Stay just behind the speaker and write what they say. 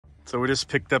So we just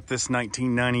picked up this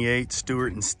 1998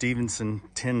 Stewart and Stevenson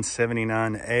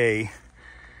 1079A,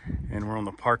 and we're on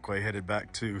the Parkway headed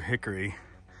back to Hickory.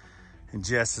 And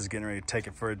Jess is getting ready to take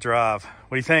it for a drive.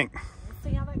 What do you think? Let's see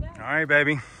how that goes. All right,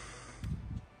 baby.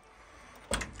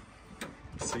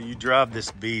 So you drive this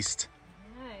beast.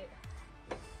 All right.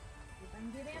 See if I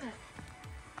can get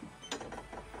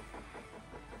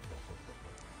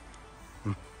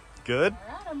in it. Good? All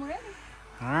right, I'm ready.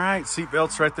 All right, seat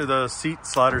belts right there. The seat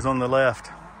sliders on the left.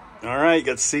 All right, you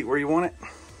got the seat where you want it?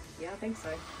 Yeah, I think so.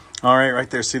 All right, right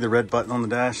there. See the red button on the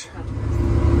dash? In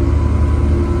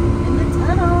the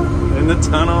tunnel. In the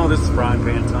tunnel. This is Frying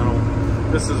Pan Tunnel.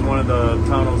 This is one of the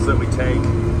tunnels that we take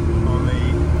on the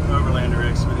Overlander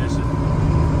expedition.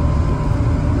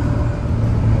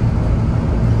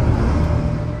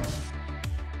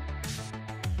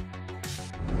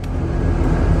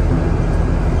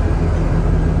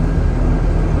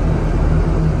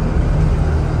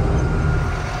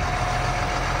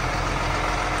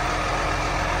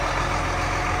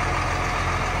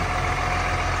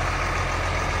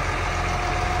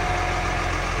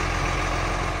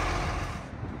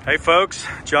 Hey folks,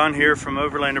 John here from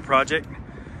Overlander Project.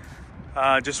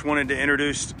 Just wanted to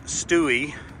introduce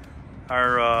Stewie,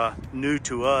 our new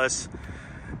to us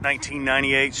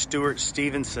 1998 Stewart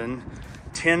Stevenson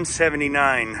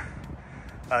 1079.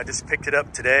 Just picked it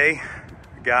up today.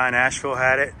 A guy in Asheville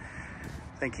had it.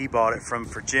 I think he bought it from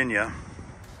Virginia.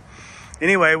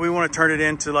 Anyway, we want to turn it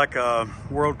into like a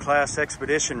world-class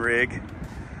expedition rig.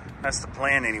 That's the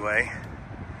plan anyway.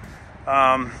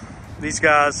 These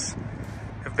guys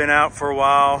have been out for a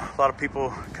while. A lot of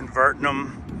people converting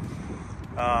them,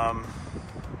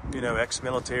 you know,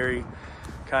 ex-military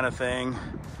kind of thing.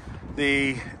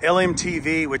 The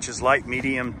LMTV, which is light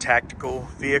medium tactical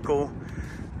vehicle,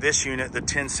 this unit, the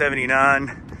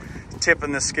 1079,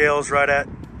 tipping the scales right at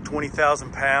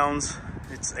 20,000 pounds.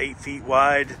 It's 8 feet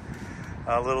wide,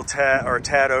 a little tad or a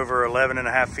tad over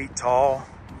 11.5 feet tall.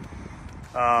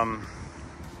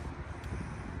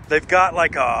 They've got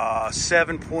like a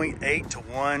 7.8 to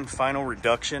 1 final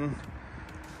reduction.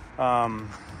 It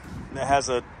has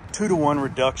a 2 to 1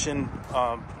 reduction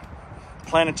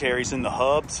planetaries in the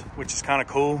hubs, which is kind of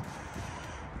cool.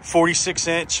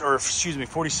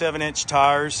 47-inch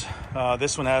tires.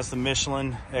 This one has the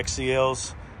Michelin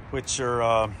XCLs, which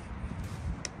are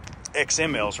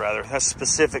XMLs rather. That's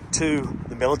specific to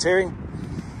the military.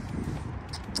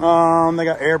 They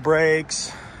got air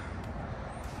brakes.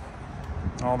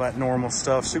 All that normal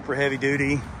stuff, super heavy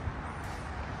duty.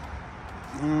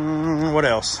 What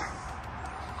else?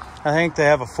 I think they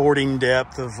have a fording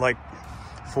depth of like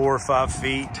 4 or 5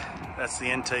 feet. That's the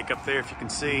intake up there, if you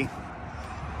can see.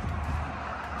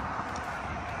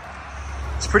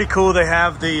 It's pretty cool. They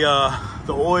have the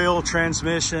oil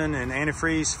transmission and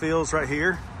antifreeze fields right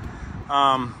here.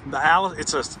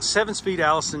 It's a 7-speed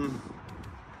Allison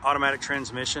automatic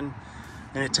transmission,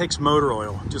 and it takes motor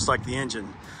oil just like the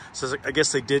engine. So I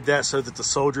guess they did that so that the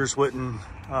soldiers wouldn't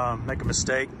make a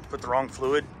mistake, put the wrong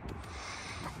fluid.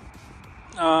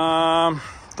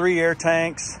 3 air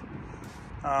tanks,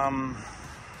 yada,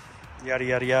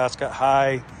 yada, yada. It's got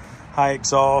high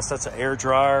exhaust. That's an air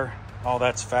dryer. All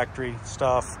that's factory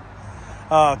stuff.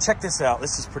 Check this out.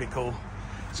 This is pretty cool.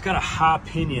 It's got a high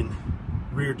pinion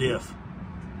rear diff.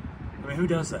 I mean, who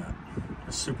does that?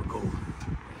 That's super cool.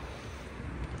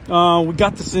 We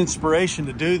got this inspiration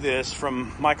to do this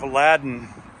from Michael Ladden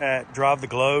at Drive the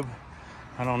Globe.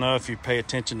 I don't know if you pay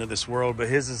attention to this world, but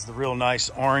his is the real nice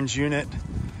orange unit.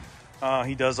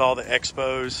 He does all the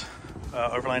expos,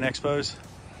 overland expos.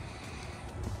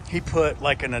 He put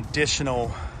like an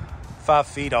additional 5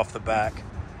 feet off the back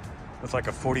with like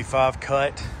a 45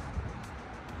 cut.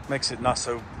 Makes it not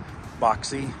so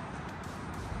boxy.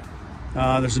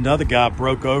 There's another guy,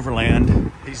 Broke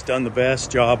Overland. He's done the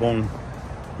best job on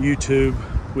YouTube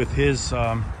with his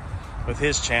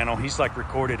channel. He's like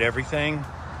recorded everything.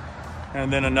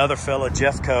 And then another fella,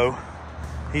 Jeffco,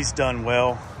 he's done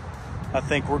well. I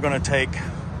think we're gonna take,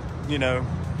 you know,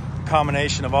 a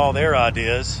combination of all their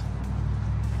ideas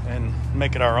and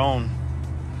make it our own.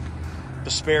 The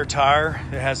spare tire,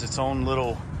 it has its own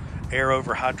little air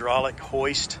over hydraulic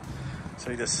hoist.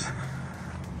 So you just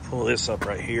pull this up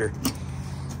right here.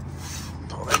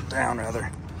 Pull that down rather.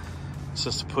 It's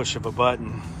just a push of a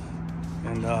button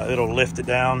and it'll lift it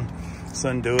down,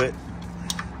 undo it.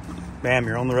 Bam,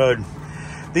 you're on the road.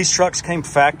 These trucks came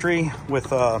factory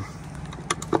with a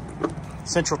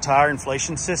central tire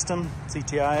inflation system,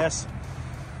 CTIS.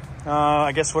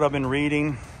 I guess what I've been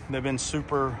reading, they've been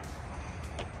super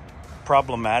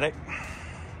problematic.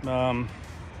 But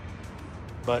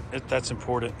that's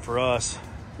important for us.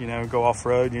 you know, go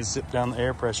off-road, you zip down the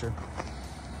air pressure.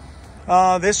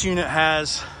 This unit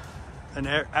has an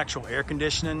actual air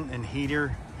conditioning and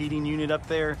heating unit up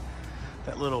there.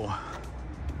 That little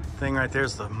thing right there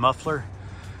is the muffler.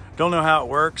 Don't know how it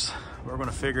works. We're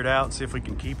gonna figure it out and see if we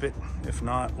can keep it. If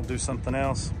not, we'll do something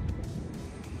else.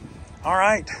 All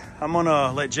right, I'm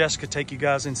gonna let Jessica take you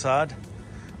guys inside,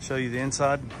 show you the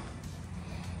inside.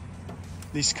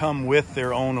 These come with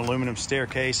their own aluminum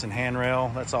staircase and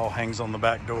handrail. That's all hangs on the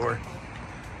back door.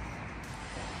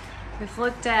 We've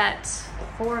looked at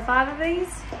 4 or 5 of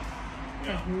these,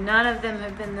 and none of them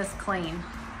have been this clean.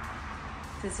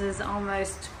 This is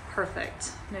almost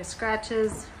perfect. No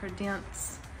scratches or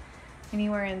dents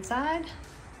anywhere inside.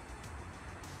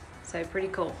 So pretty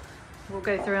cool. We'll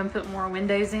go through and put more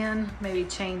windows in, maybe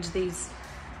change these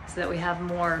so that we have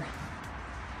more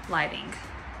lighting.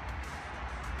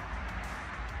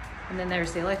 And then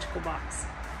there's the electrical box.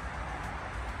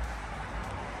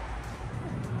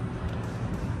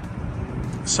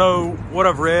 So what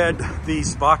I've read,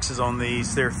 these boxes on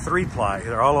these, they're 3-ply.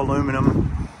 They're all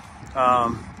aluminum,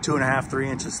 2.5, 3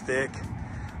 inches thick.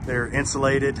 They're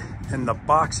insulated, and the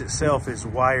box itself is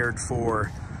wired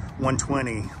for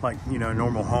 120, like, you know, a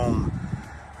normal home.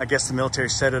 I guess the military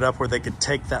set it up where they could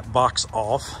take that box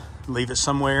off, leave it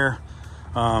somewhere,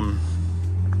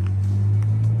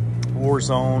 war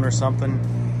zone or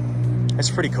something. It's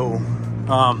pretty cool.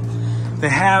 They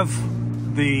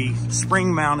have the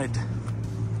spring mounted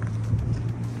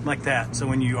like that, so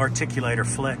when you articulate or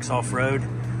flex off-road,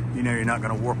 you know you're not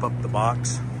going to warp up the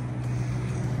box.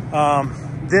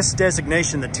 This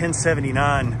designation, the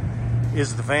 1079,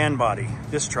 is the van body,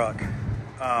 this truck.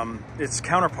 Its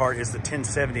counterpart is the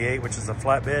 1078, which is a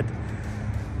flatbed.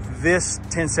 This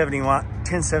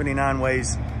 1079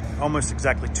 weighs almost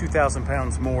exactly 2,000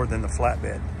 pounds more than the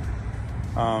flatbed.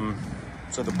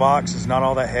 So the box is not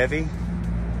all that heavy.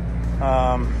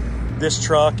 This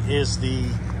truck is the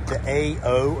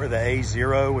AO or the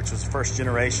A0, which was first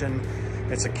generation.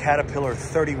 It's a Caterpillar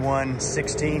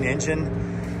 3116 engine.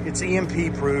 It's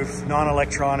EMP proof,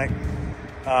 non-electronic.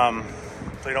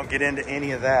 So you don't get into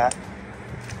any of that.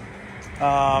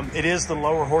 It is the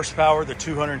lower horsepower, the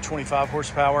 225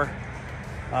 horsepower.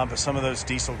 But some of those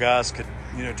diesel guys could,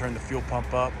 you know, turn the fuel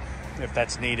pump up if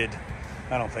that's needed.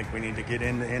 I don't think we need to get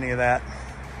into any of that.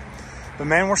 But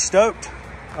man, we're stoked.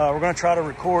 We're gonna try to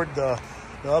record the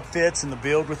upfits and the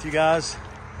build with you guys.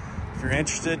 If you're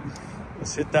interested,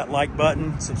 let's hit that like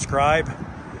button, subscribe.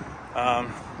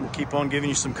 We'll keep on giving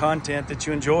you some content that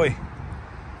you enjoy.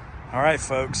 All right,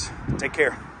 folks, take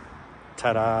care.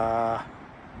 Ta-da.